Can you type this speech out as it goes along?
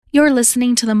You're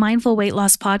listening to the Mindful Weight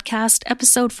Loss Podcast,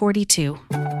 episode 42.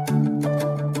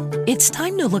 It's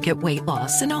time to look at weight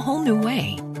loss in a whole new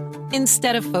way.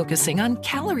 Instead of focusing on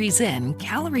calories in,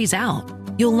 calories out,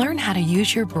 you'll learn how to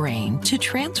use your brain to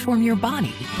transform your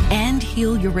body and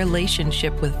heal your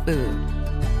relationship with food.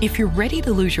 If you're ready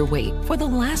to lose your weight for the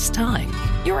last time,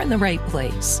 you're in the right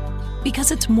place.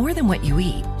 Because it's more than what you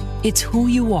eat. It's who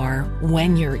you are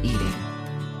when you're eating.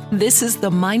 This is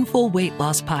the Mindful Weight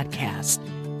Loss Podcast.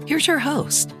 Here's your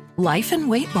host, life and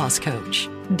weight loss coach,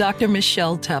 Dr.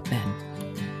 Michelle Tupman.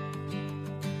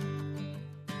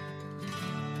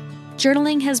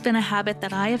 Journaling has been a habit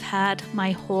that I have had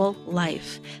my whole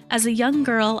life. As a young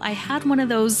girl, I had one of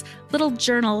those little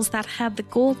journals that had the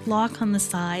gold lock on the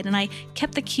side, and I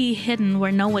kept the key hidden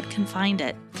where no one can find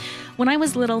it. When I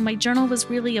was little, my journal was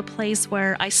really a place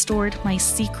where I stored my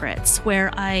secrets,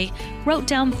 where I wrote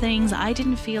down things I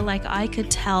didn't feel like I could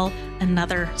tell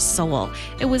another soul.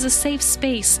 It was a safe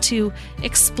space to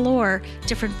explore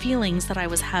different feelings that I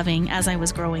was having as I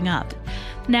was growing up.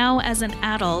 Now, as an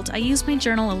adult, I use my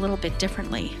journal a little bit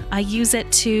differently. I use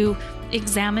it to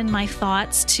examine my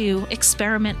thoughts, to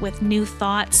experiment with new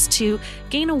thoughts, to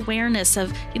gain awareness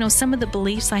of, some of the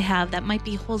beliefs I have that might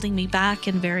be holding me back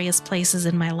in various places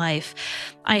in my life.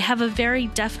 I have a very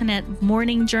definite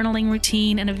morning journaling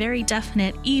routine and a very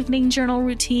definite evening journal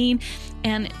routine.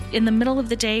 And in the middle of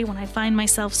the day, when I find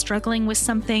myself struggling with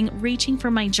something, reaching for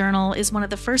my journal is one of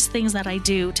the first things that I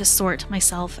do to sort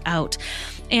myself out.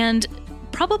 And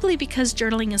probably because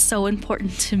journaling is so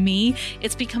important to me,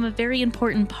 it's become a very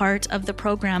important part of the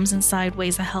programs inside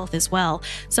Ways of Health as well.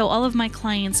 So all of my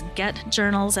clients get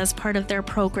journals as part of their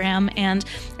program, and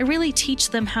I really teach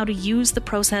them how to use the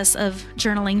process of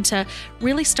journaling to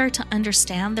really start to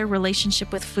understand their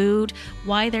relationship with food,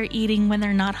 why they're eating when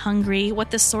they're not hungry,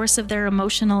 what the source of their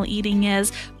emotional eating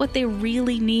is, what they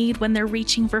really need when they're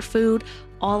reaching for food,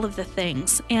 all of the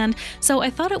things. And so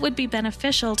I thought it would be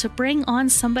beneficial to bring on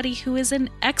somebody who is an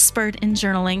expert in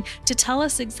journaling to tell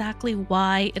us exactly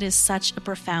why it is such a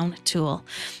profound tool.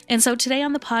 And so today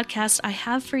on the podcast, I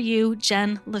have for you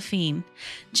Jen Lafine.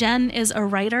 Jen is a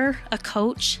writer, a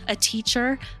coach, a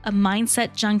teacher, a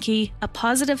mindset junkie, a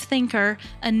positive thinker,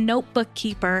 a notebook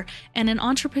keeper, and an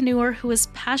entrepreneur who is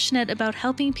passionate about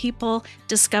helping people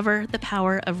discover the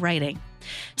power of writing.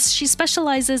 She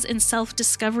specializes in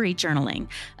self-discovery journaling,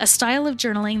 a style of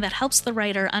journaling that helps the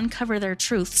writer uncover their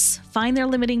truths, find their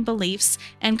limiting beliefs,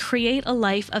 and create a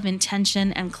life of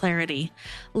intention and clarity.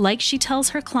 Like she tells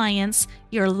her clients,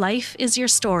 your life is your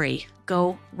story.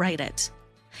 Go write it.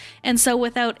 And so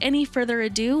without any further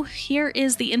ado, here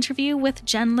is the interview with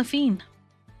Jen Lafine.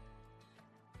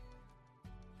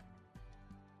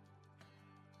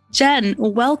 Jen,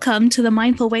 welcome to the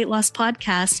Mindful Weight Loss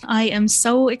Podcast. I am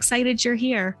so excited you're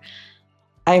here.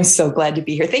 I'm so glad to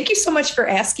be here. Thank you so much for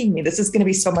asking me. This is going to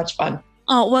be so much fun.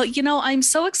 Oh, well, I'm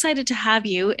so excited to have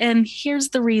you. And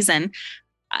here's the reason.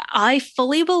 I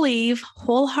fully believe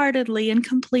wholeheartedly and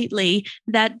completely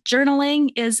that journaling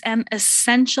is an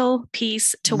essential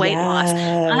piece to weight loss.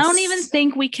 I don't even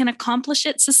think we can accomplish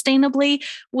it sustainably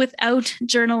without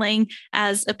journaling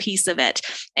as a piece of it.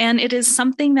 And it is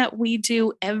something that we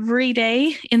do every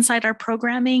day inside our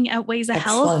programming at Ways of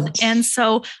Health. And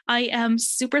so I am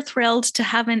super thrilled to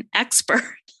have an expert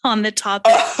on the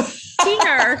topic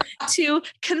here to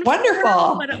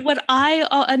confirm what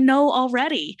I know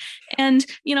already. And,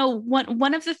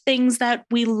 one of the things that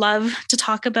we love to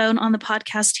talk about on the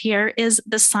podcast here is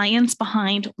the science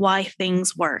behind why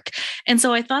things work. And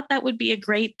so I thought that would be a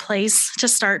great place to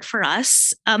start for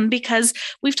us because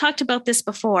we've talked about this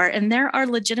before, and there are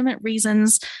legitimate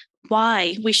reasons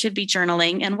why we should be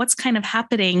journaling and what's kind of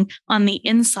happening on the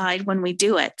inside when we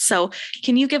do it. So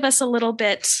can you give us a little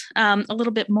bit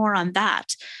more on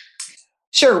that?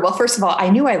 Sure. Well, first of all, I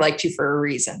knew I liked you for a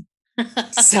reason.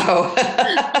 So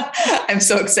I'm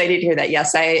so excited to hear that.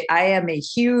 Yes, I am a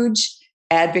huge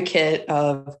advocate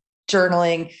of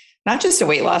journaling, not just a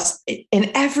weight loss,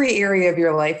 in every area of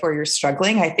your life where you're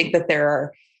struggling. I think that there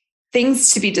are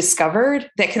things to be discovered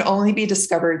that can only be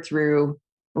discovered through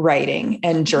writing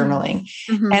and journaling.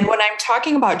 Mm-hmm. And when I'm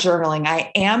talking about journaling,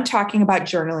 I am talking about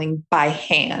journaling by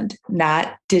hand,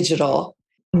 not digital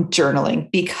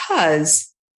journaling, because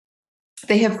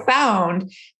they have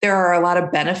found there are a lot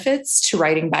of benefits to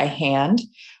writing by hand.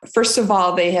 First of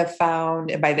all, they have found,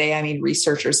 and by they, I mean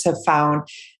researchers have found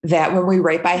that when we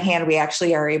write by hand, we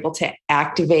actually are able to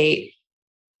activate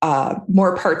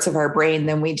more parts of our brain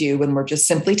than we do when we're just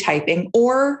simply typing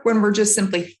or when we're just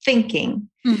simply thinking,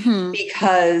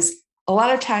 because a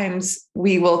lot of times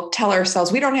we will tell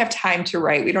ourselves, we don't have time to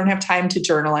write. We don't have time to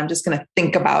journal. I'm just going to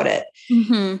think about it.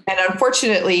 Mm-hmm. And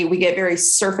unfortunately, we get very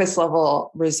surface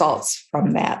level results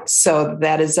from that. So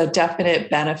that is a definite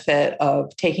benefit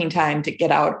of taking time to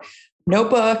get out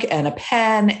notebook and a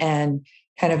pen and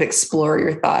kind of explore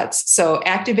your thoughts. So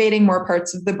activating more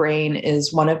parts of the brain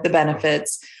is one of the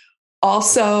benefits.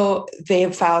 Also, they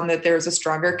have found that there's a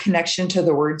stronger connection to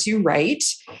the words you write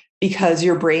because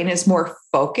your brain is more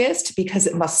focused because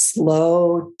it must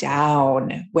slow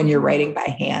down when you're writing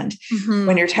by hand. Mm-hmm.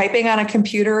 When you're typing on a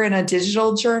computer in a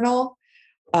digital journal,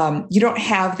 you don't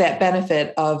have that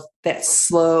benefit of that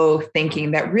slow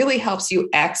thinking that really helps you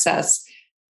access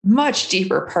much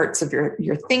deeper parts of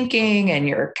your thinking and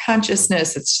your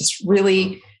consciousness. It's just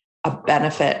really a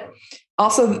benefit.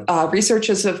 Also,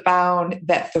 researchers have found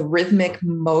that the rhythmic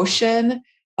motion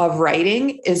of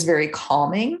writing is very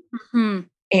calming. Mm-hmm.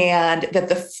 And that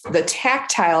the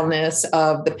tactileness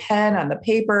of the pen on the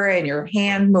paper and your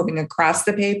hand moving across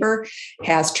the paper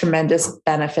has tremendous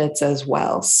benefits as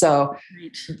well. So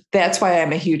that's why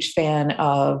I'm a huge fan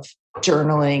of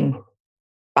journaling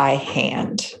by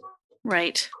hand.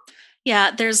 Right.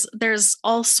 Yeah, there's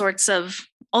all sorts of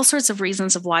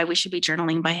reasons of why we should be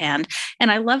journaling by hand.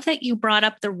 And I love that you brought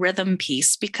up the rhythm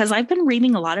piece because I've been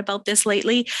reading a lot about this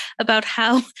lately, about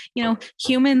how,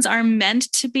 humans are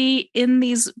meant to be in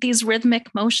these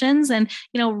rhythmic motions and,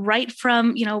 right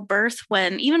from, birth,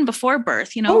 even before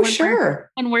birth, Oh, sure.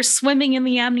 when we're swimming in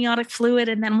the amniotic fluid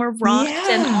and then we're rocked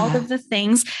and all of the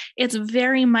things, it's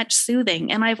very much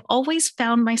soothing. And I've always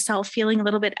found myself feeling a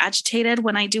little bit agitated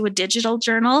when I do a digital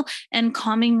journal and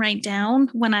calming right down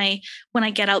when I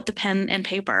get out the pen and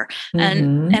paper.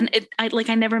 And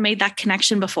I never made that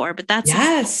connection before, but that's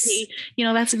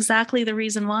that's exactly the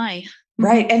reason why.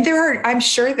 Right. And I'm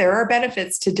sure there are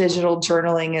benefits to digital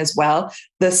journaling as well.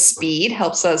 The speed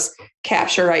helps us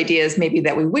capture ideas maybe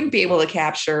that we wouldn't be able to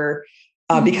capture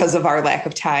because of our lack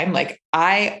of time. Like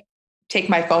I take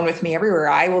my phone with me everywhere.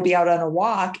 I will be out on a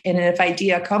walk. And if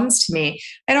idea comes to me,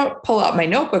 I don't pull out my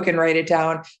notebook and write it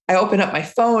down. I open up my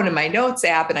phone and my notes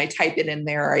app and I type it in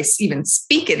there. I even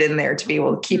speak it in there to be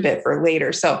able to keep it for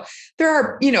later. So there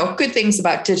are, good things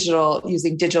about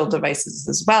using digital devices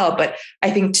as well. But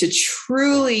I think to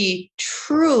truly,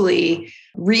 truly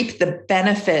reap the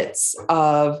benefits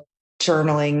of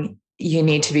journaling, you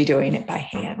need to be doing it by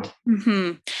hand.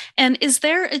 Mm-hmm. And is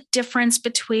there a difference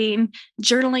between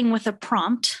journaling with a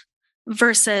prompt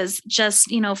versus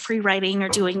just, free writing or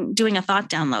doing a thought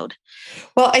download?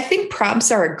 Well, I think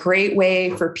prompts are a great way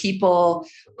for people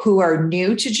who are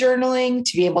new to journaling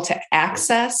to be able to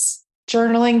access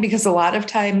journaling, because a lot of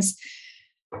times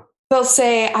they'll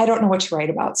say, I don't know what to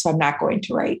write about, so I'm not going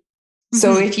to write. Mm-hmm.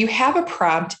 So if you have a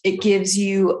prompt, it gives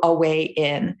you a way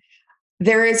in.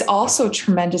 There is also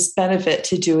tremendous benefit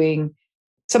to doing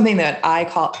something that I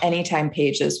call anytime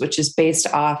pages, which is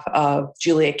based off of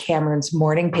Julia Cameron's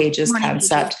morning pages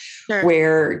concept, Sure.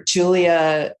 where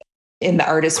Julia in The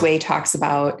Artist's Way talks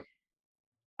about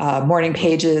morning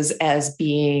pages as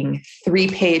being 3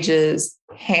 pages,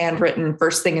 handwritten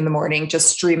first thing in the morning, just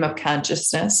stream of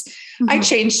consciousness. Mm-hmm. I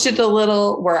changed it a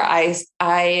little where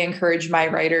I encourage my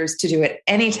writers to do it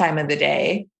any time of the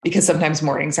day, because sometimes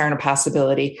mornings aren't a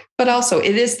possibility, but also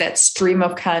it is that stream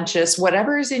of conscious,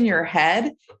 whatever is in your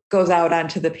head goes out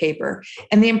onto the paper.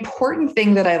 And the important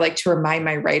thing that I like to remind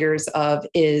my writers of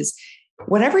is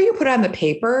whatever you put on the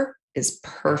paper is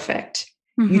perfect.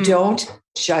 Mm-hmm. You don't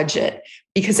judge it,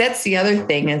 because that's the other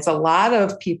thing is a lot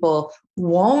of people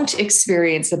won't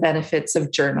experience the benefits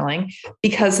of journaling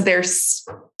because they're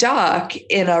stuck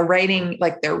in a writing,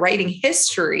 like their writing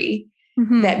history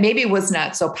mm-hmm. that maybe was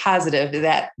not so positive,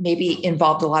 that maybe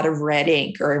involved a lot of red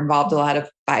ink or involved a lot of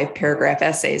 5-paragraph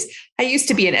essays. I used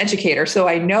to be an educator, so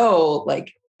I know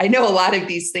a lot of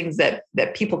these things that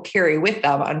people carry with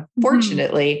them,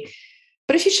 unfortunately. Mm-hmm.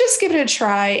 But if you just give it a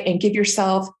try and give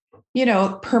yourself,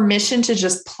 permission to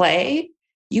just play,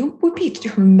 you would be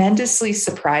tremendously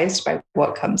surprised by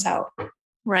what comes out.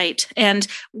 Right. And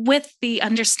with the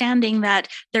understanding that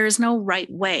there is no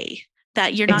right way,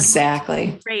 that you're not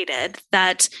exactly rated,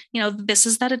 that, this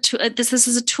is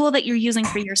a tool that you're using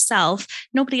for yourself.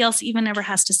 Nobody else even ever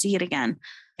has to see it again.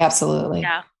 Absolutely.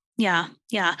 Yeah.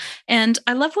 And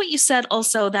I love what you said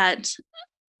also, that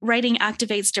writing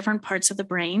activates different parts of the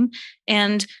brain,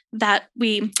 and that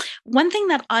one thing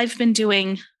that I've been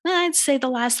doing, I'd say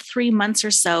the last 3 months or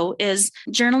so, is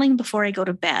journaling before I go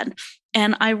to bed.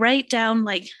 and I write down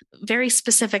like very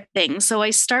specific things. So I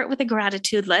start with a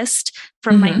gratitude list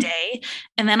from my day,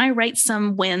 and then I write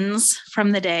some wins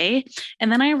from the day.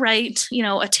 And then I write,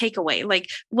 a takeaway, like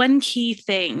one key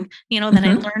thing, that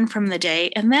I learned from the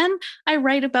day. And then I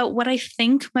write about what I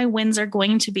think my wins are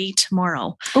going to be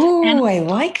tomorrow. Oh, I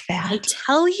like that. I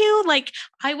tell you, like,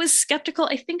 I was skeptical.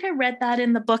 I think I read that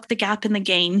in the book, The Gap in the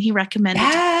Gain. He recommended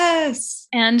Yes.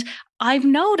 And I've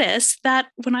noticed that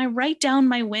when I write down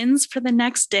my wins for the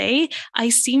next day, I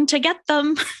seem to get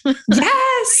them.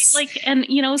 Yes.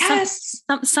 Yes.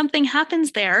 Something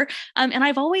happens there. And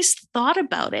I've always thought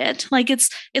about it. Like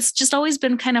it's just always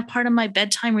been kind of part of my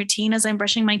bedtime routine as I'm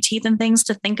brushing my teeth and things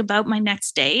to think about my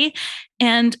next day.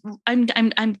 And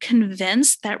I'm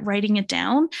convinced that writing it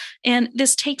down, and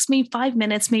this takes me 5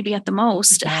 minutes, maybe at the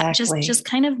most, just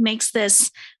kind of makes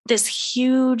this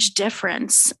huge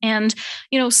difference. And,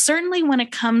 certainly when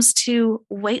it comes to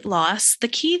weight loss, the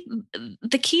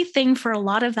key thing for a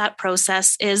lot of that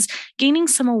process is gaining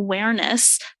some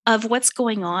awareness of what's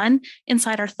going on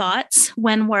inside our thoughts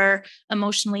when we're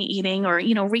emotionally eating or,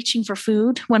 reaching for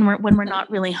food when we're not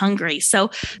really hungry.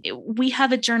 So we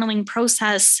have a journaling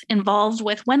process involved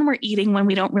with when we're eating, when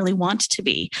we don't really want to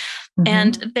be.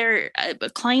 And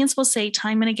clients will say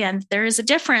time and again, there is a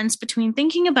difference between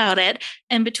thinking about it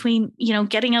and between,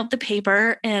 getting out the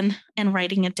paper and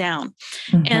writing it down.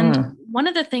 And one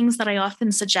of the things that I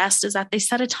often suggest is that they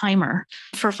set a timer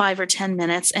for 5 or 10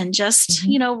 minutes and just,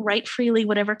 write freely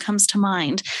whatever comes to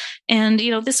mind. And,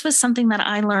 this was something that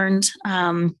I learned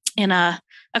in a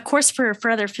course for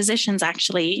other physicians,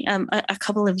 actually, a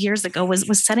couple of years ago,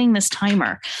 was setting this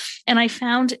timer. And I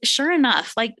found, sure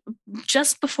enough, like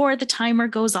just before the timer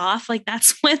goes off, like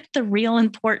that's when the real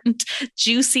important,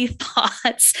 juicy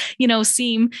thoughts,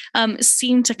 seem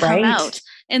to come out.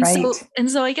 And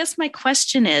so I guess my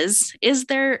question is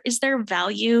there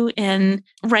value in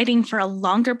writing for a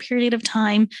longer period of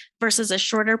time versus a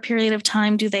shorter period of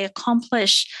time? Do they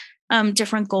accomplish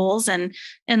different goals, and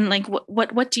like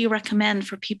what do you recommend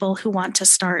for people who want to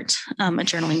start a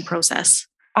journaling process?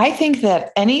 I think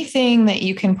that anything that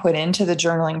you can put into the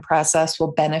journaling process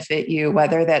will benefit you,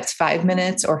 whether that's 5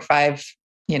 minutes or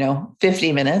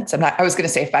 50 minutes. I was going to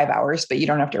say 5 hours, but you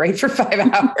don't have to write for 5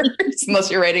 hours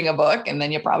unless you're writing a book, and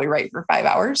then you probably write for 5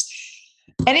 hours.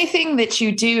 Anything that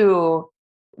you do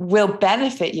will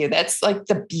benefit you. That's like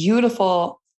the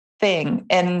beautiful thing.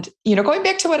 And, going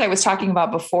back to what I was talking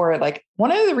about before, like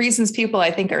one of the reasons people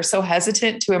I think are so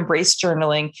hesitant to embrace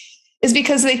journaling is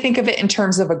because they think of it in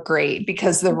terms of a grade,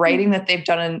 because the writing that they've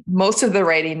done, and most of the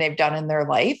writing they've done in their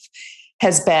life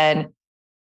has been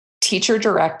teacher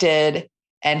directed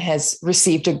and has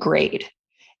received a grade.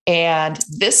 And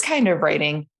this kind of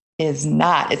writing is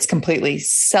not. It's completely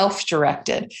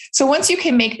self-directed. So once you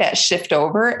can make that shift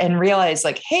over and realize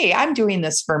like, hey, I'm doing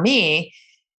this for me,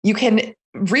 you can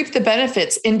reap the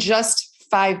benefits in just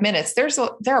 5 minutes. There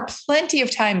are plenty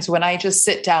of times when I just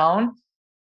sit down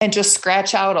and just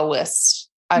scratch out a list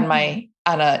on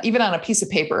even on a piece of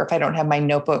paper if I don't have my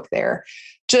notebook there,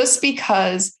 just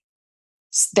because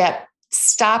that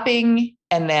stopping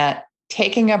and that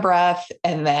taking a breath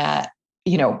and that,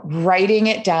 writing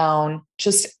it down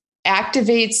just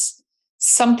activates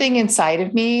something inside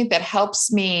of me that helps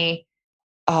me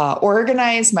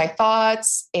organize my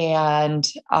thoughts and,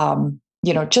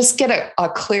 just get a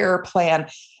clearer plan.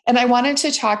 And I wanted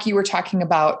to you were talking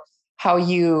about how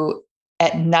you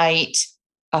at night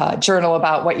journal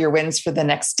about what your wins for the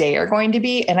next day are going to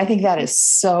be. And I think that is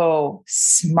so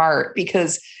smart,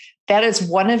 because that is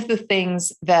one of the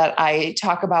things that I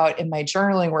talk about in my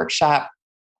journaling workshop,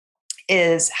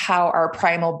 is how our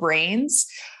primal brains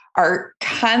are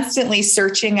constantly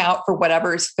searching out for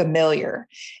whatever is familiar.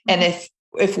 And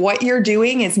if what you're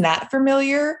doing is not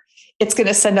familiar, it's going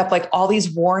to send up like all these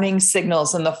warning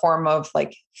signals in the form of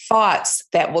like thoughts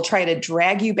that will try to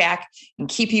drag you back and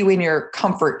keep you in your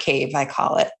comfort cave, I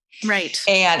call it. Right.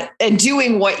 And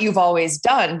doing what you've always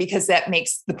done, because that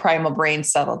makes the primal brain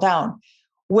settle down.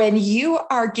 When you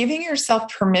are giving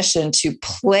yourself permission to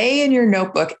play in your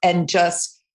notebook and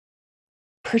just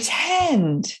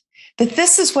pretend that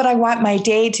this is what I want my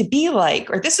day to be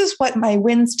like, or this is what my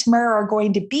wins tomorrow are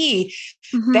going to be,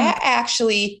 that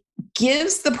actually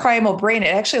gives the primal brain,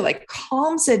 it actually like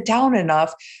calms it down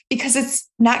enough, because it's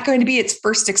not going to be its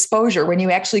first exposure when you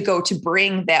actually go to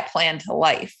bring that plan to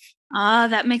life.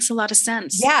 That makes a lot of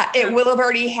sense. Yeah, it will have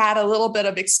already had a little bit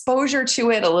of exposure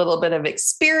to it, a little bit of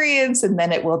experience, and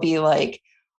then it will be like,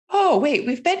 oh, wait,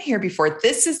 we've been here before.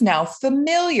 This is now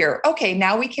familiar. Okay,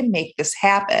 now we can make this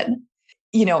happen.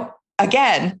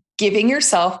 Again, giving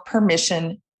yourself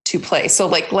permission to play. So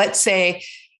like, let's say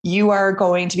you are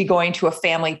going to be going to a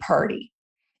family party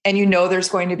and you know there's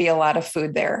going to be a lot of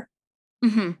food there.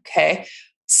 Mm-hmm. Okay.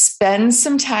 Spend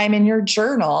some time in your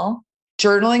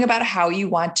journaling about how you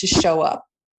want to show up.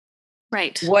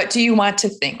 Right. What do you want to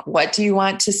think? What do you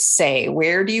want to say?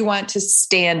 Where do you want to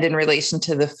stand in relation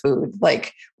to the food?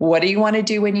 Like, what do you want to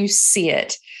do when you see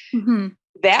it? Mm-hmm.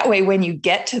 That way, when you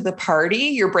get to the party,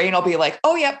 your brain will be like,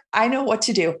 oh, yep, I know what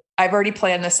to do. I've already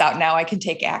planned this out. Now I can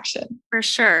take action. For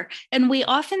sure. And we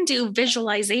often do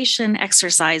visualization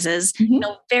exercises, Mm-hmm.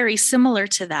 very similar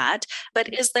to that.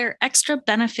 But is there extra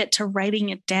benefit to writing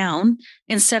it down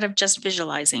instead of just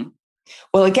visualizing?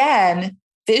 Well, again,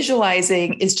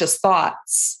 visualizing is just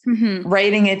thoughts. Mm-hmm.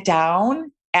 Writing it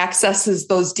down accesses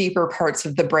those deeper parts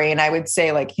of the brain. I would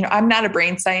say, like, I'm not a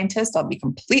brain scientist. I'll be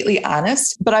completely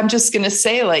honest, but I'm just going to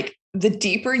say, like, the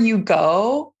deeper you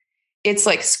go, it's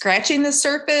like scratching the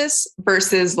surface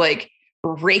versus like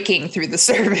raking through the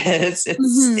surface.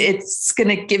 It's going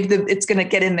to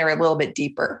get in there a little bit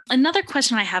deeper. Another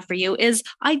question I have for you is,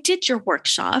 I did your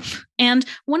workshop, and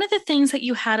one of the things that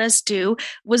you had us do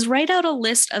was write out a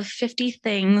list of 50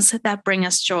 things that bring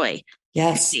us joy.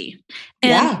 Yes. 50.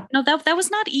 And that was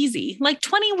not easy. Like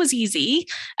 20 was easy.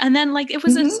 And then like it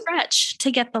was a stretch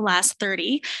to get the last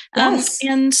 30. Yes.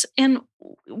 And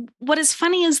what is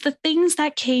funny is the things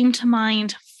that came to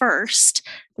mind first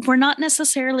were not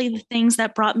necessarily the things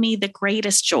that brought me the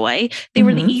greatest joy. They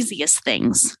were the easiest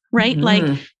things, right? Like,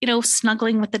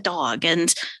 snuggling with the dog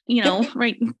and,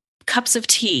 right, cups of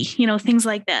tea, things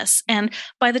like this. And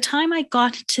by the time I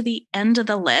got to the end of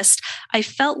the list, I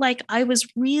felt like I was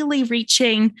really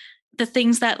reaching the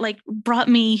things that like brought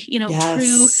me,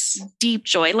 true deep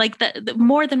joy, like the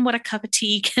more than what a cup of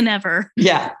tea can ever,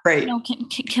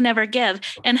 can ever give.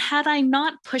 And had I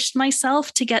not pushed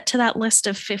myself to get to that list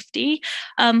of 50,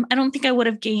 I don't think I would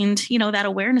have gained, that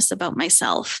awareness about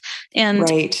myself.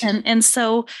 And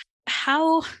so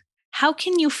how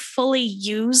can you fully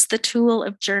use the tool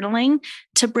of journaling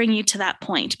to bring you to that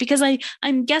point? Because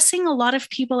I'm guessing a lot of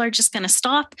people are just going to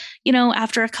stop,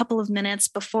 after a couple of minutes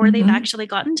before they've actually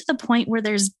gotten to the point where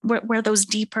where those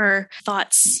deeper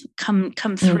thoughts come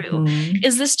through.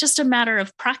 Is this just a matter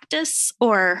of practice,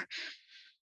 or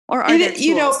are there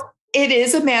tools? It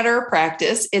is a matter of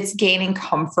practice. It's gaining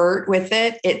comfort with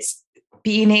it. It's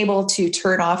being able to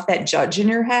turn off that judge in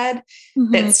your head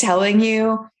that's telling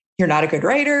you, you're not a good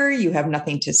writer, you have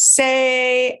nothing to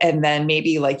say. And then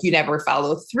maybe like you never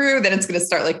follow through. Then it's going to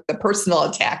start like the personal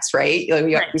attacks, right?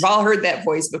 We've all heard that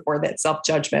voice before, that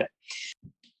self-judgment.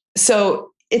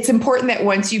 So it's important that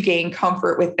once you gain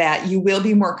comfort with that, you will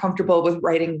be more comfortable with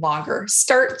writing longer.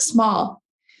 Start small,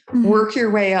 work your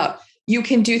way up. You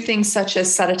can do things such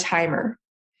as set a timer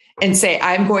and say,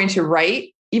 I'm going to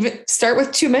write. Even start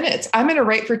with 2 minutes. I'm going to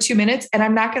write for 2 minutes and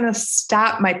I'm not going to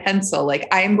stop my pencil. Like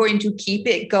I am going to keep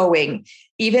it going,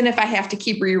 even if I have to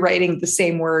keep rewriting the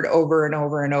same word over and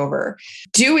over and over.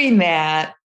 Doing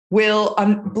that will,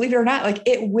 believe it or not, like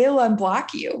it will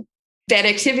unblock you. That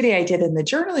activity I did in the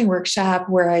journaling workshop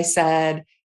where I said,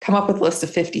 come up with a list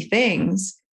of 50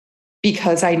 things,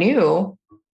 because I knew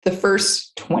the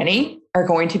first 20 are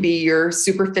going to be your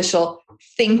superficial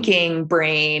thinking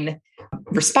brain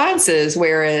responses.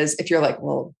 Whereas if you're like,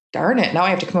 well, darn it, now I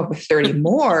have to come up with 30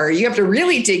 more, you have to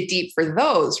really dig deep for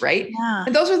those, right? Yeah.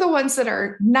 And those are the ones that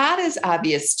are not as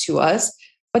obvious to us,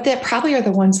 but that probably are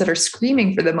the ones that are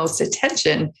screaming for the most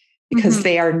attention because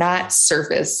they are not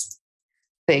surface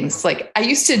things. Like I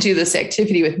used to do this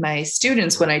activity with my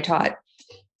students when I taught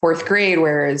fourth grade,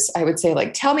 whereas I would say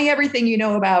like, tell me everything you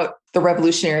know about the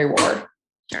Revolutionary War.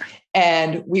 Sure.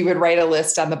 And we would write a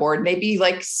list on the board and they'd be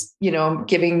like,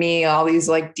 giving me all these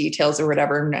like details or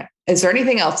whatever. Is there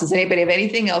anything else? Does anybody have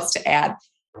anything else to add?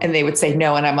 And they would say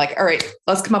no. And I'm like, all right,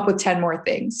 let's come up with 10 more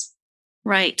things.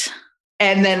 Right.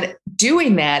 And then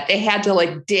doing that, they had to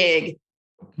like dig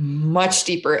much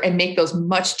deeper and make those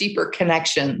much deeper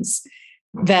connections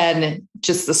than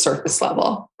just the surface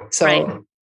level. So,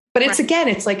 but it's again,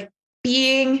 it's like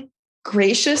being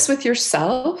gracious with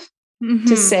yourself.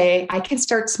 To say, I can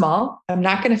start small. I'm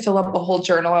not going to fill up a whole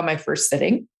journal on my first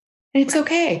sitting. And it's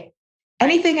okay.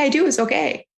 Anything I do is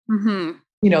okay.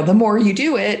 The more you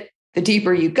do it, the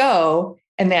deeper you go.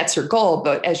 And that's your goal.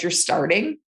 But as you're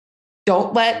starting,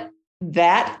 don't let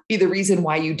that be the reason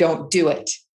why you don't do it,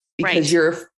 because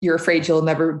you're afraid you'll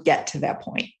never get to that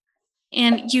point.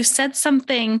 And you said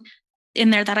something in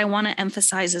there that I want to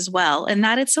emphasize as well, and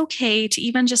that it's okay to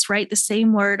even just write the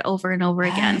same word over and over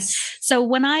again. So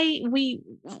when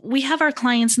we have our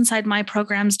clients inside my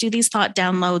programs do these thought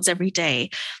downloads every day.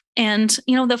 And,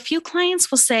 the few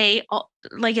clients will say,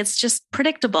 like, it's just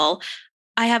predictable.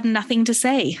 I have nothing to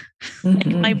say. Like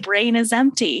my brain is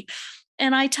empty.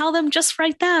 And I tell them, just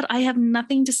write that. I have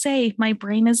nothing to say. My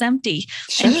brain is empty.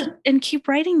 Sure. And keep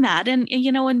writing that. And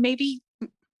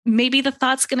maybe the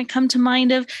thought's going to come to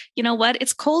mind of, you know what,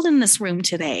 it's cold in this room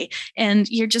today. And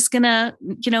you're just going to,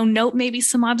 note maybe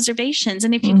some observations.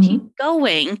 And if you keep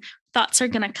going, thoughts are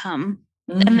going to come.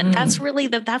 And that's really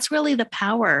the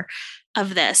power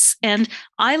of this. And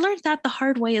I learned that the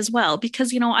hard way as well,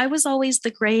 because, I was always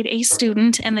the grade A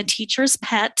student and the teacher's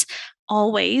pet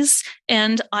always.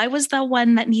 And I was the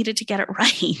one that needed to get it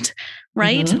right.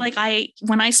 Right. Like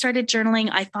when I started journaling,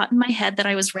 I thought in my head that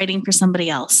I was writing for somebody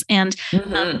else. And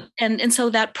so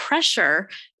that pressure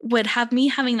would have me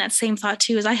having that same thought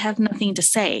too, is I have nothing to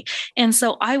say. And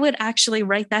so I would actually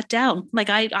write that down. Like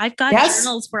I've got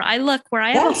journals where I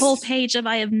have a whole page of,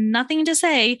 I have nothing to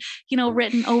say,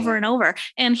 written over and over.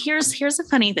 And here's a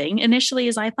funny thing. Initially,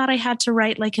 is I thought I had to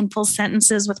write like in full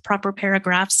sentences with proper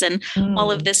paragraphs and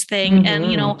all of this thing.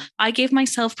 And, I gave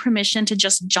myself permission to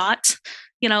just jot,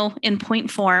 in point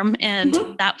form. And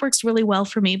that works really well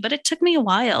for me. But it took me a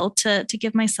while to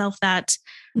give myself that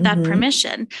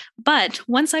permission. But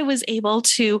once I was able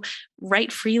to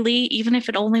write freely, even if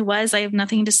it only was, I have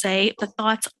nothing to say, the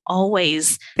thoughts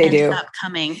always ended up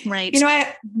coming. Right.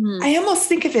 I almost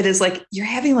think of it as like you're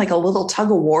having like a little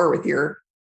tug of war with your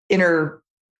inner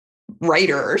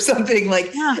writer or something.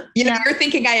 Like, you're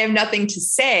thinking I have nothing to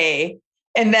say.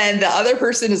 And then the other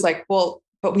person is like, well,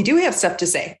 but we do have stuff to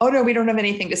say. Oh no, we don't have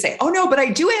anything to say. Oh no, but I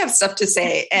do have stuff to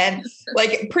say. And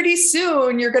like pretty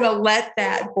soon you're going to let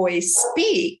that voice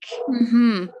speak.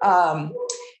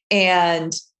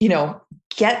 And,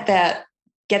 get that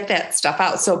stuff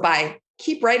out. So by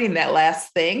keep writing that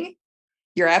last thing,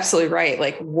 you're absolutely right.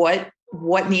 Like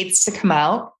what needs to come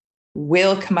out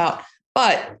will come out,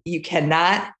 but you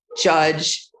cannot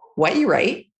judge what you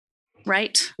write.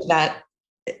 Right. Not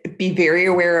be very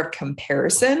aware of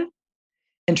comparison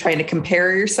and trying to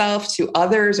compare yourself to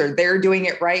others, or they're doing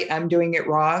it right, I'm doing it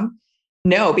wrong.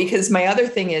 No, because my other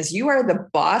thing is you are the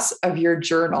boss of your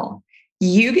journal.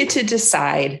 You get to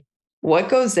decide what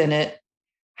goes in it,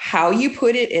 how you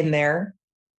put it in there,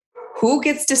 who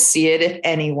gets to see it, if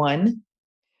anyone.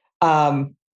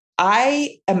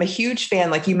 I am a huge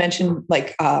fan, like you mentioned,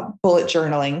 like bullet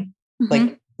journaling.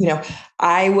 Like,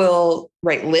 I will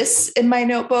write lists in my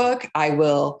notebook. I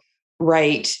will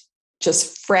write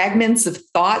just fragments of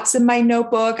thoughts in my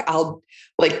notebook. I'll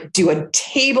like do a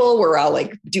table where I'll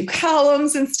like do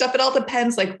columns and stuff. It all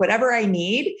depends. Like whatever I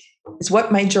need is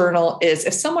what my journal is.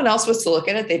 If someone else was to look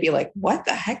at it, they'd be like, what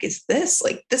the heck is this?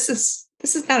 Like, this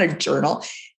is not a journal.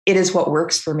 It is what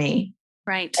works for me.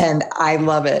 Right. And I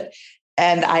love it.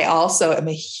 And I also am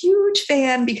a huge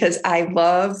fan because I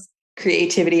love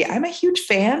creativity. I'm a huge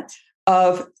fan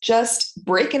of just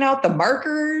breaking out the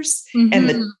markers and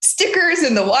the stickers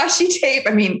and the washi tape.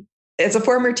 I mean, as a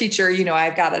former teacher,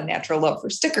 I've got a natural love for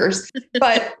stickers,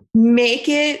 but make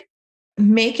it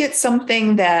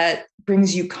something that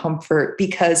brings you comfort,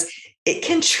 because it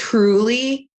can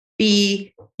truly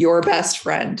be your best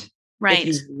friend. Right.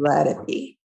 If you let it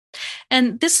be.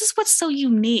 And this is what's so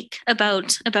unique about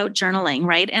journaling,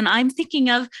 right? And I'm thinking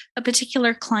of a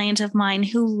particular client of mine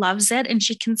who loves it, and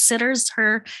she considers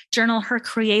her journal her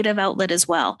creative outlet as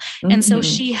well. And so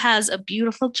she has a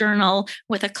beautiful journal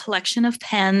with a collection of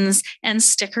pens and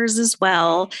stickers as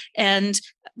well. And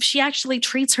she actually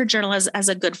treats her journal as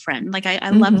a good friend. Like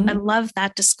I love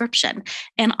that description.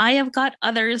 And I have got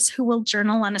others who will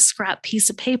journal on a scrap piece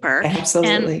of paper.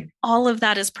 Absolutely. And all of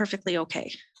that is perfectly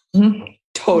okay.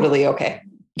 Totally okay.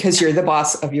 Because you're the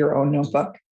boss of your own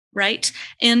notebook. Right.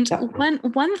 And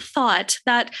one thought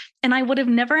that, and I would have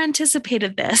never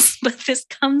anticipated this, but this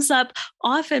comes up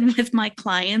often with my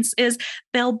clients, is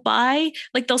they'll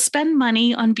spend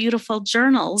money on beautiful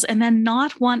journals and then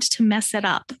not want to mess it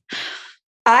up.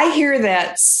 I hear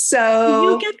that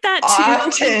so you get that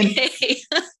too. Often. Okay.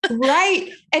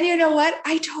 Right. And you know what?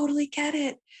 I totally get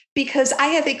it, because I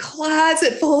have a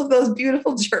closet full of those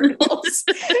beautiful journals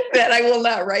that I will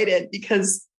not write in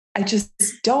because I just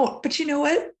don't. But you know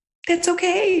what? That's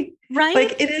okay. Right.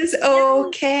 Like it is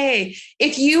okay.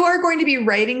 If you are going to be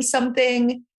writing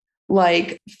something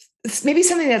like maybe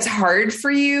something that's hard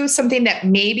for you, something that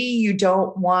maybe you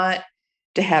don't want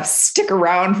to have stick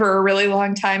around for a really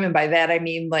long time. And by that, I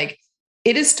mean, like,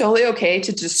 it is totally okay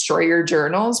to destroy your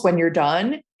journals when you're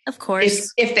done. Of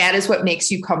course. If that is what makes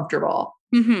you comfortable.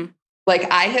 Like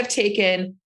I have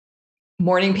taken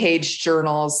morning page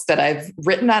journals that I've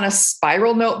written on a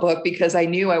spiral notebook because I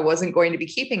knew I wasn't going to be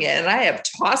keeping it. And I have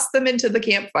tossed them into the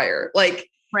campfire, like,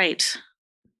 right.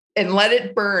 And let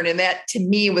it burn. And that to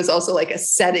me was also like a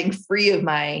setting free of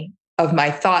my of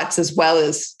my thoughts as well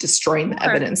as destroying the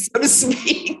evidence, so to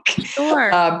speak.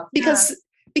 Sure.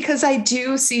 Because I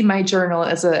do see my journal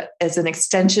as an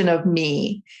extension of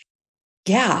me.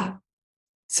 Yeah.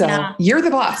 So you're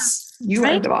the boss. You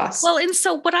are the boss. Well, and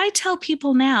so what I tell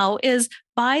people now is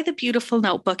buy the beautiful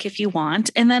notebook if you want,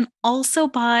 and then also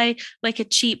buy like a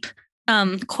cheap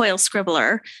coil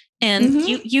scribbler and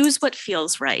use what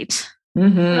feels right.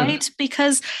 Right?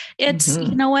 Because it's,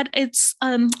 you know what, it's,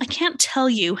 I can't tell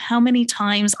you how many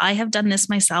times I have done this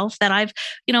myself, that I've,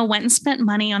 went and spent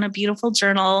money on a beautiful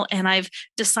journal, and I've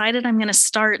decided I'm going to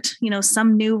start,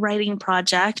 some new writing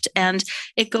project, and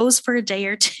it goes for a day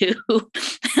or two.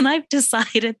 And I've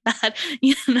decided that,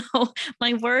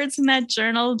 my words in that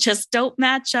journal just don't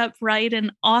match up right.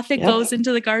 And off it goes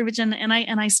into the garbage, and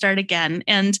I start again.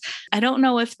 And I don't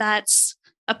know if that's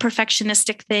a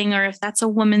perfectionistic thing, or if that's a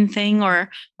woman thing, or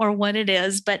what it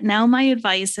is. But now my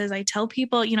advice is, I tell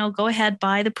people, go ahead,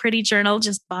 buy the pretty journal,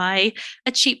 just buy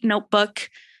a cheap notebook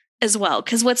as well.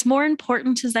 Because what's more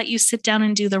important is that you sit down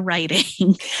and do the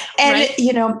writing. And, right?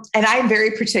 And I'm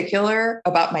very particular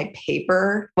about my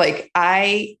paper. Like,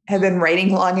 I have been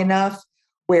writing long enough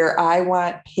where I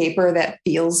want paper that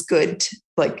feels good.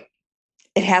 Like,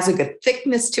 it has a good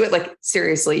thickness to it. Like,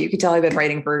 seriously, you can tell I've been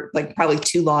writing for like probably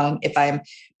too long if I'm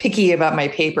picky about my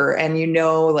paper. And,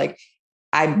 like,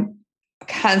 I'm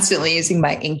constantly using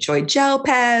my InkJoy gel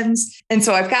pens. And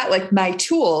so I've got like my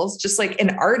tools, just like an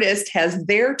artist has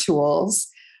their tools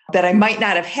that I might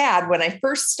not have had when I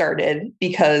first started,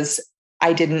 because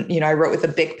I didn't, I wrote with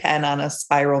a big pen on a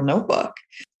spiral notebook.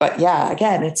 But yeah,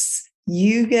 again, it's,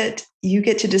 you get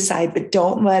to decide, but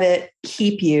don't let it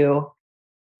keep you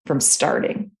from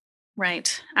starting.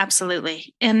 Right.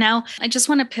 Absolutely. And now I just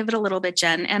want to pivot a little bit,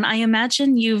 Jen. And I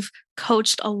imagine you've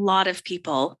coached a lot of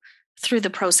people through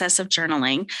the process of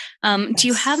journaling. Yes. Do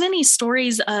you have any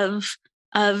stories of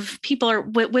people, or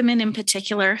women in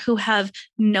particular, who have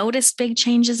noticed big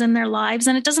changes in their lives?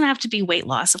 And it doesn't have to be weight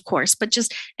loss, of course, but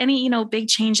just any, big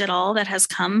change at all that has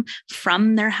come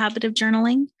from their habit of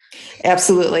journaling?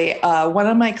 Absolutely. One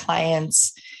of my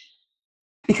clients,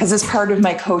 because as part of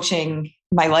my coaching,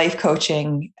 my life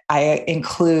coaching, I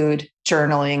include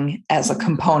journaling as a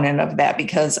component of that,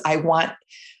 because I want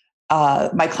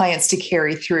my clients to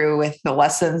carry through with the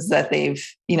lessons that they've,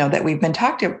 that we've been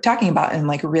talking about, and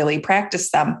like really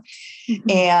practice them.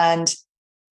 And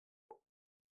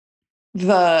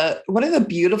one of the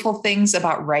beautiful things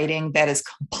about writing that is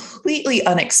completely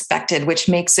unexpected, which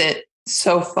makes it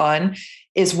so fun,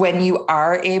 is when you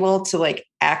are able to like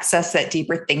access that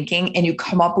deeper thinking and you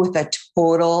come up with a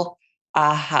total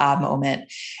aha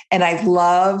moment. And I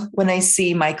love when I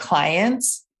see my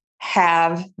clients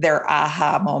have their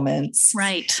aha moments,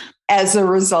 right, as a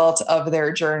result of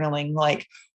their journaling. Like,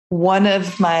 one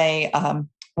of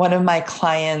my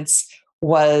clients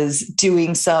was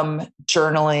doing some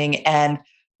journaling, and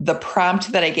the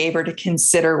prompt that I gave her to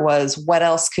consider was, what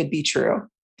else could be true?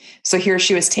 So here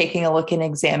she was taking a look and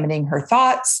examining her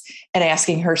thoughts and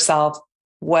asking herself,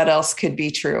 what else could be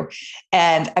true?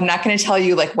 And I'm not going to tell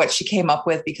you like what she came up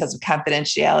with because of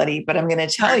confidentiality, but I'm going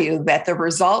to tell you that the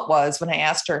result was, when I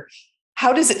asked her,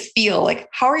 how does it feel? Like,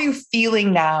 how are you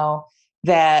feeling now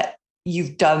that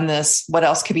you've done this? What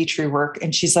else could be true work?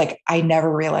 And she's like, I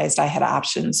never realized I had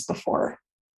options before.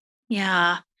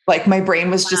 Yeah. Like, my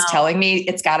brain was just telling me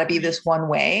it's got to be this one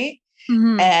way.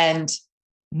 And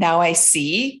now I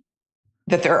see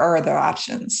that there are other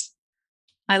options.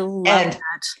 I love that.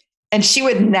 And she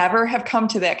would never have come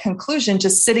to that conclusion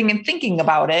just sitting and thinking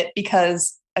about it,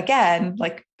 because, again,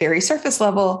 like, very surface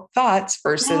level thoughts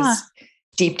versus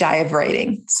deep dive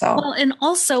writing. So, well, and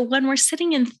also when we're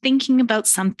sitting and thinking about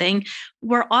something,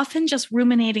 we're often just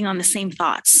ruminating on the same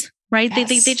thoughts, right?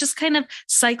 Yes. They just kind of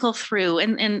cycle through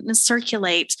and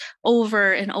circulate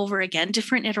over and over again,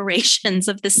 different iterations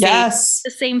of the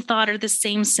same thought or the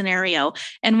same scenario.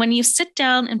 And when you sit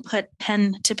down and put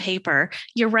pen to paper,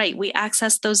 you're right. We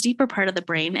access those deeper part of the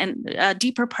brain and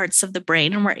deeper parts of the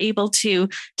brain, and we're able to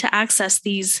access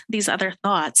these other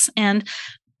thoughts. And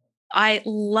I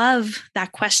love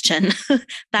that question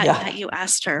that you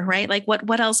asked her, right? Like,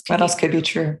 what else could be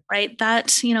true? Right.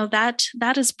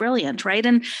 That is brilliant. Right.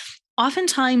 And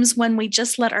oftentimes when we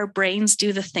just let our brains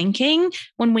do the thinking,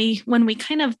 when we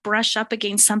kind of brush up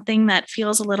against something that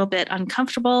feels a little bit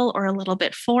uncomfortable or a little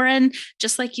bit foreign,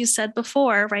 just like you said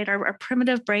before, right? Our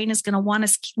primitive brain is going to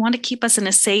want to keep us in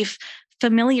a safe,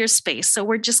 familiar space. So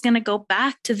we're just going to go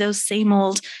back to those same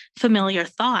old familiar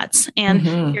thoughts.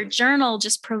 And your journal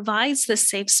just provides this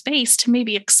safe space to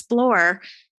maybe explore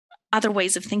other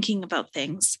ways of thinking about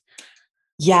things.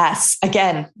 Yes.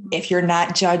 Again, if you're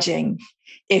not judging,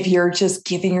 if you're just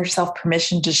giving yourself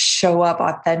permission to show up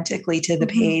authentically to the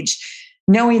page,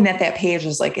 knowing that that page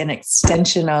is like an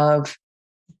extension of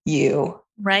you.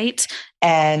 Right.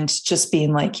 And just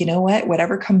being like, you know what,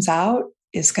 whatever comes out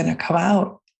is going to come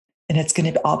out. And it's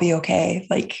going to all be okay.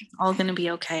 Like, all going to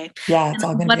be okay. Yeah, it's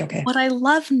all going to be okay. What I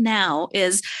love now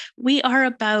is we are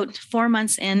about 4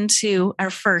 months into our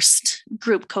first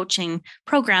group coaching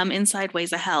program inside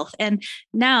Ways of Health. And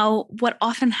now what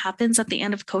often happens at the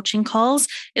end of coaching calls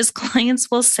is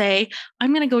clients will say,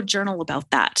 I'm going to go journal about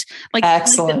that.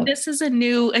 Excellent. This is a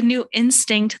new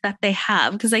instinct that they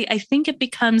have, because I think it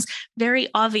becomes very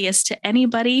obvious to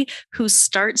anybody who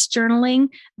starts journaling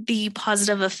the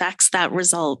positive effects that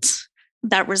result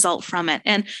from it.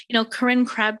 And, Corinne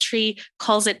Crabtree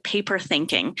calls it paper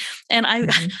thinking. And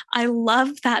I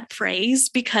love that phrase,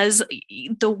 because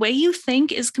the way you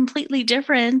think is completely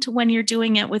different when you're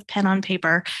doing it with pen on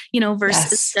paper,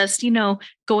 versus just,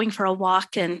 going for a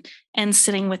walk and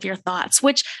sitting with your thoughts,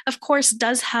 which of course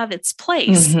does have its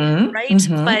place,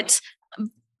 right?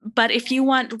 But if you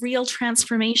want real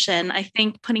transformation, I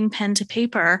think putting pen to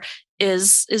paper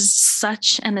is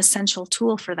such an essential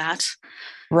tool for that.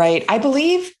 Right. I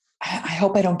believe, I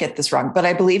hope I don't get this wrong, but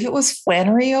I believe it was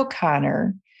Flannery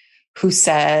O'Connor who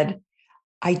said,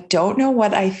 I don't know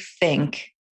what I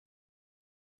think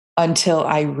until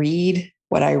I read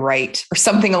what I write, or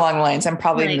something along the lines. I'm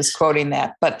probably misquoting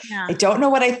that, but I don't know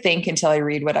what I think until I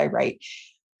read what I write.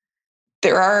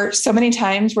 There are so many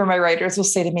times where my writers will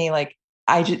say to me, like,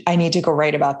 I need to go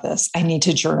write about this. I need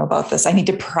to journal about this. I need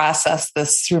to process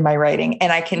this through my writing.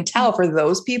 And I can tell for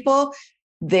those people,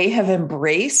 they have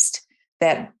embraced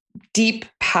that deep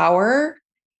power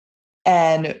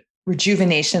and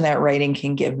rejuvenation that writing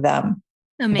can give them.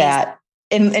 Amazing. That,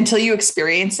 and until you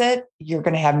experience it, you're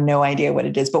going to have no idea what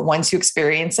it is. But once you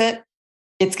experience it,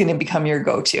 it's going to become your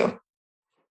go-to.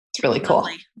 It's really cool.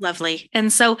 Lovely.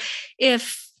 And so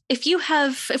if we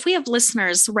have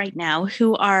listeners right now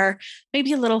who are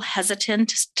maybe a little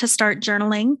hesitant to start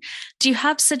journaling, do you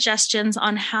have suggestions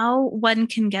on how one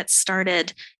can get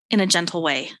started in a gentle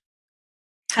way?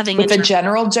 With a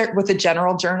general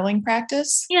journaling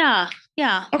practice? Yeah.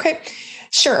 Okay,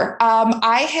 sure.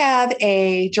 I have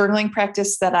a journaling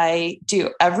practice that I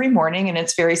do every morning, and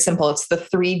it's very simple. It's the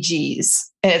 3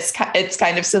 Gs, and it's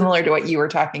kind of similar to what you were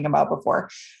talking about before.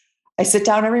 I sit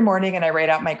down every morning and I write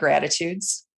out my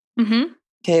gratitudes.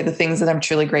 Okay, the things that I'm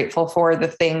truly grateful for, the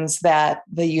things that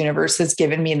the universe has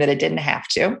given me that it didn't have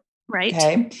to. Right.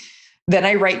 Okay. Then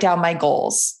I write down my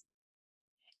goals.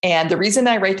 And the reason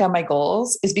I write down my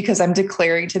goals is because I'm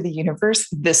declaring to the universe,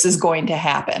 this is going to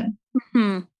happen.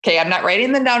 Okay. I'm not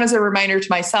writing them down as a reminder to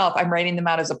myself. I'm writing them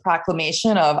out as a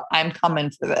proclamation of I'm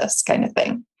coming for this kind of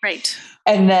thing. Right.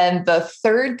 And then the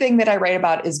third thing that I write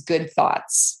about is good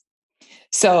thoughts.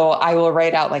 So I will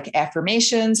write out like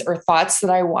affirmations or thoughts that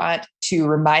I want to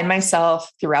remind myself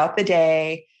throughout the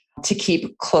day to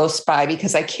keep close by,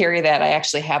 because I carry that. I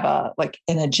actually have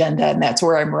an agenda, and that's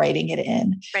where I'm writing it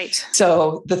in. Right.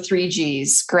 So the 3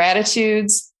 Gs: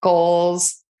 gratitudes,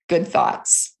 goals, good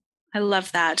thoughts. I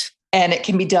love that. And it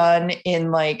can be done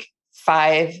in like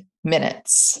 5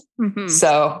 minutes.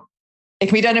 So it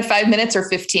can be done in 5 minutes or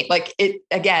 15.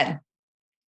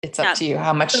 It's up to you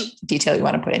how much detail you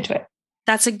want to put into it.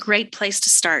 That's a great place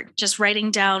to start. Just writing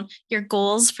down your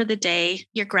goals for the day,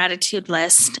 your gratitude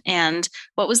list, and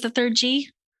what was the 3rd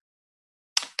G?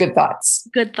 Good thoughts.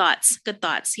 Good thoughts. Good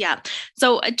thoughts. Yeah.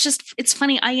 So it's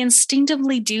funny. I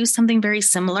instinctively do something very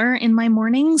similar in my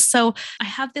mornings. So I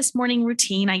have this morning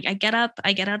routine. I get up,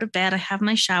 I get out of bed, I have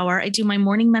my shower, I do my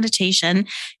morning meditation,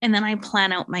 and then I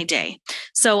plan out my day.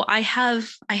 So I have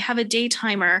a day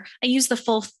timer. I use the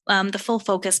full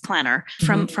focus planner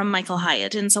from Michael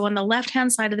Hyatt. And so on the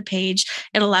left-hand side of the page,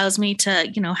 it allows me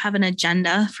to, have an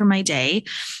agenda for my day.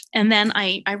 And then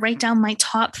I write down my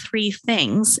top 3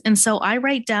 things. And so I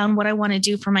write down what I want to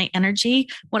do for my energy,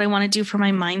 what I want to do for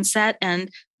my mindset and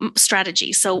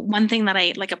strategy. So one thing that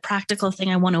a practical thing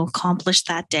I want to accomplish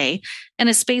that day, and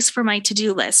a space for my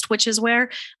to-do list, which is where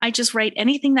I just write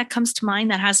anything that comes to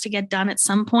mind that has to get done at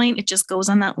some point. It just goes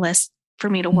on that list for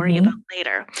me to worry about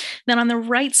later. Then on the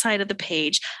right side of the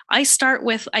page, I start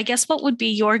with, I guess, what would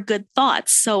be your good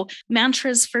thoughts? So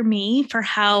mantras for me for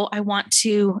how I want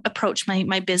to approach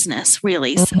my business,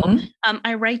 really. So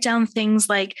I write down things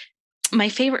like, my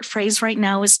favorite phrase right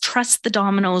now is trust the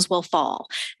dominoes will fall.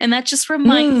 And that just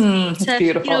reminds me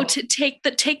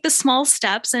to take the small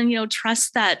steps and,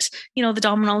 trust that, the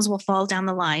dominoes will fall down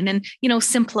the line and,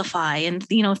 simplify and,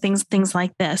 things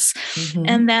like this.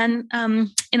 And then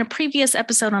in a previous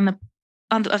episode on the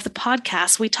of the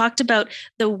podcast, we talked about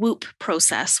the WHOOP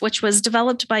process, which was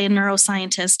developed by a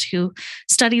neuroscientist who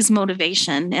studies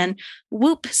motivation. And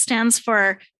WHOOP stands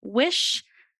for Wish,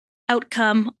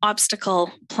 Outcome,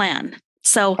 Obstacle, Plan.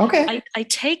 So I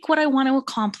take what I want to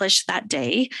accomplish that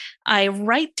day. I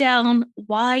write down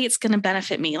why it's going to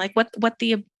benefit me, like what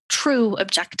the true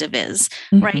objective is,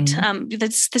 right?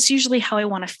 That's usually how I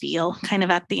want to feel kind of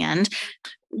at the end.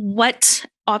 What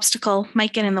obstacle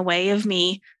might get in the way of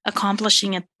me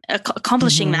accomplishing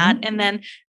that, and then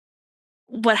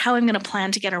how I'm going to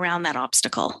plan to get around that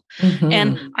obstacle.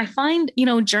 And I find,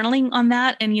 journaling on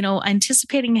that and,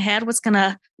 anticipating ahead what's going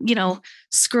to,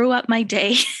 screw up my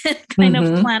day, kind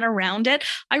of plan around it.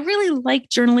 I really like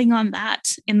journaling on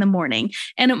that in the morning.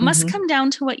 And it must come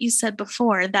down to what you said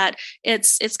before, that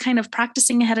it's kind of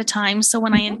practicing ahead of time. So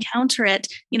when I encounter it,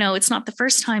 it's not the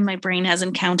first time my brain has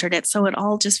encountered it. So it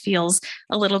all just feels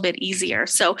a little bit easier.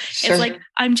 So it's like,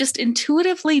 I'm just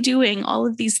intuitively doing all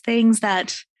of these things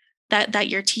that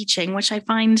you're teaching, which I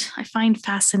find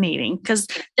fascinating, because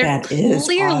there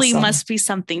clearly must be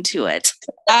something to it.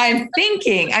 I'm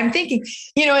thinking, and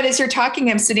as you're talking,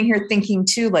 I'm sitting here thinking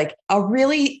too, like a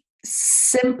really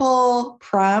simple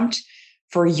prompt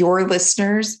for your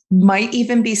listeners might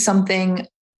even be something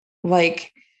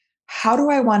like, how do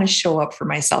I want to show up for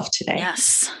myself today?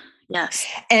 Yes.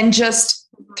 And just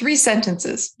 3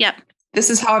 sentences. Yep. This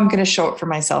is how I'm going to show up for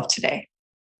myself today.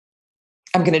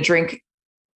 I'm going to drink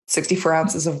 64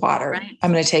 ounces of water. Right.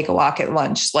 I'm going to take a walk at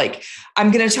lunch. Like,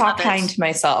 I'm going to talk kind to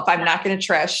myself. I'm not going to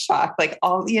trash talk. Like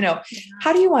how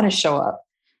do you want to show up?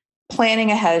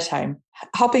 Planning ahead of time,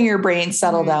 helping your brain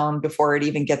settle down before it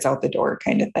even gets out the door,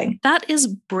 kind of thing. That is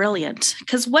brilliant.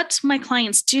 Because what my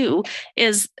clients do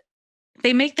is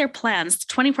they make their plans,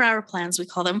 24-hour plans, we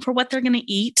call them, for what they're going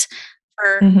to eat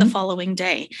for the following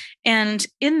day. And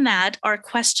in that are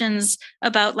questions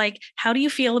about, like, how do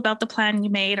you feel about the plan you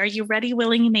made? Are you ready,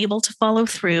 willing, and able to follow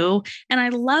through? And I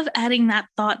love adding that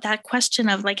question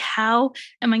of, like, how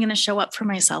am I going to show up for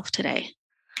myself today?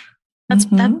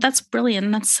 That's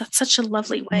brilliant. That's such a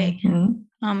lovely way.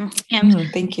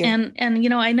 Thank you. And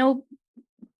I know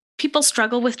people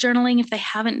struggle with journaling if they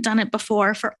haven't done it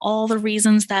before, for all the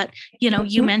reasons that,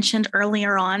 you mentioned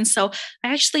earlier on. So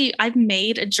I've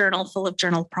made a journal full of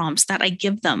journal prompts that I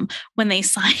give them when they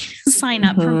sign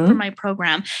up for my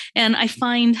program. And I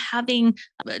find having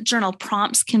journal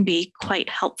prompts can be quite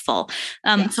helpful.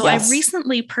 I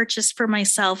recently purchased for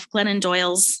myself Glennon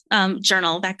Doyle's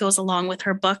journal that goes along with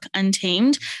her book,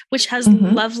 Untamed, which has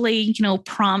lovely,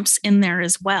 prompts in there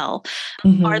as well.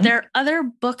 Are there other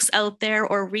books out there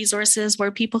or resources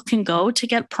where people can go to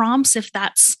get prompts if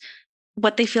that's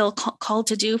what they feel called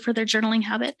to do for their journaling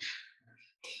habit?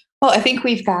 Well, I think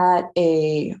we've got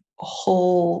a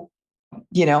whole,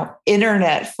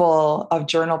 internet full of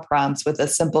journal prompts with a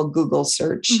simple Google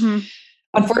search.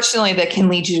 Unfortunately, that can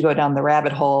lead you to go down the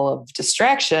rabbit hole of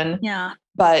distraction. Yeah.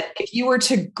 But if you were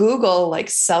to Google like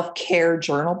self-care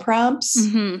journal prompts,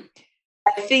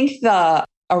 I think a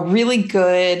really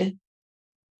good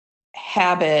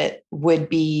habit would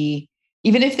be,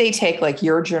 even if they take like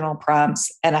your journal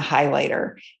prompts and a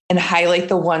highlighter and highlight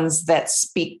the ones that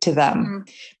speak to them,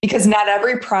 because not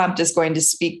every prompt is going to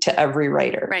speak to every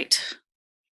writer. Right.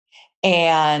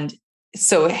 And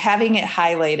so having it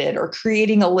highlighted or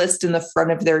creating a list in the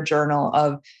front of their journal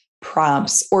of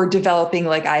prompts, or developing,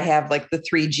 like I have, like the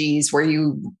 3 Gs where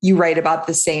you write about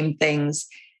the same things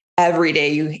every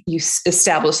day. You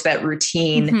establish that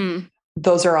routine.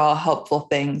 Those are all helpful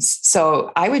things.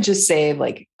 So I would just say,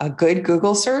 like, a good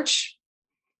Google search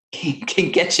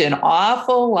can get you an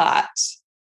awful lot.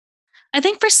 I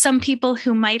think for some people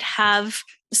who might have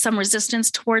some resistance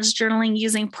towards journaling,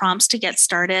 using prompts to get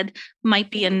started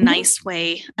might be a nice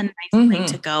way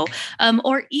to go.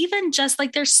 Or even just,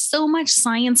 like, there's so much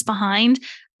science behind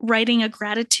writing a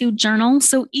gratitude journal.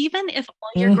 So even if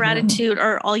all your gratitude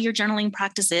or all your journaling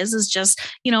practice is just,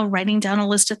 writing down a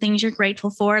list of things you're grateful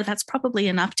for, that's probably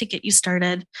enough to get you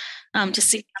started, to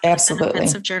see the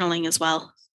benefits of journaling as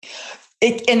well.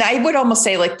 And I would almost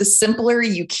say, like, the simpler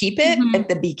you keep it at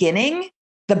the beginning,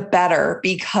 the better,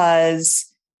 because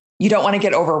you don't want to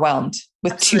get overwhelmed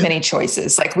with too many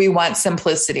choices. Like, we want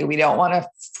simplicity. We don't want to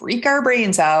freak our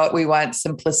brains out. We want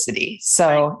simplicity.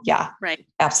 So right.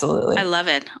 Absolutely. I love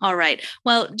it. All right.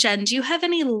 Well, Jen, do you have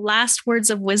any last words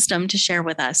of wisdom to share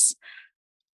with us?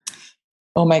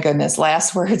 Oh my goodness.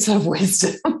 Last words of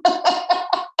wisdom.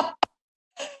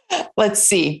 Let's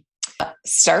see.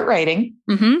 Start writing.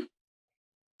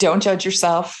 Don't judge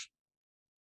yourself.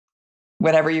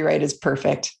 Whatever you write is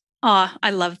perfect. Oh, I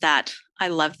love that. I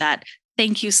love that.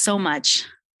 Thank you so much.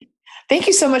 Thank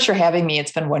you so much for having me.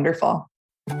 It's been wonderful.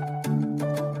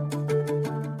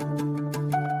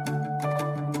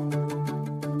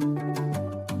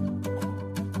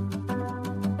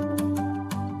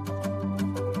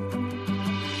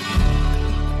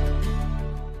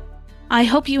 I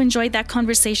hope you enjoyed that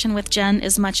conversation with Jen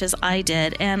as much as I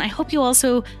did, and I hope you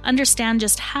also understand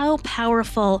just how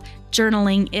powerful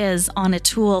journaling is on a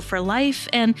tool for life,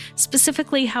 and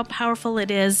specifically how powerful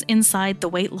it is inside the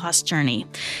weight loss journey.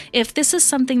 If this is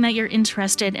something that you're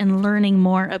interested in learning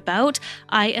more about,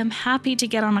 I am happy to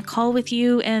get on a call with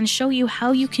you and show you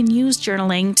how you can use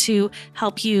journaling to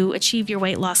help you achieve your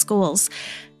weight loss goals.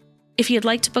 If you'd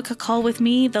like to book a call with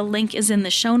me, the link is in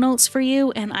the show notes for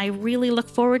you, and I really look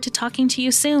forward to talking to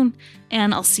you soon,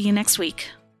 and I'll see you next week.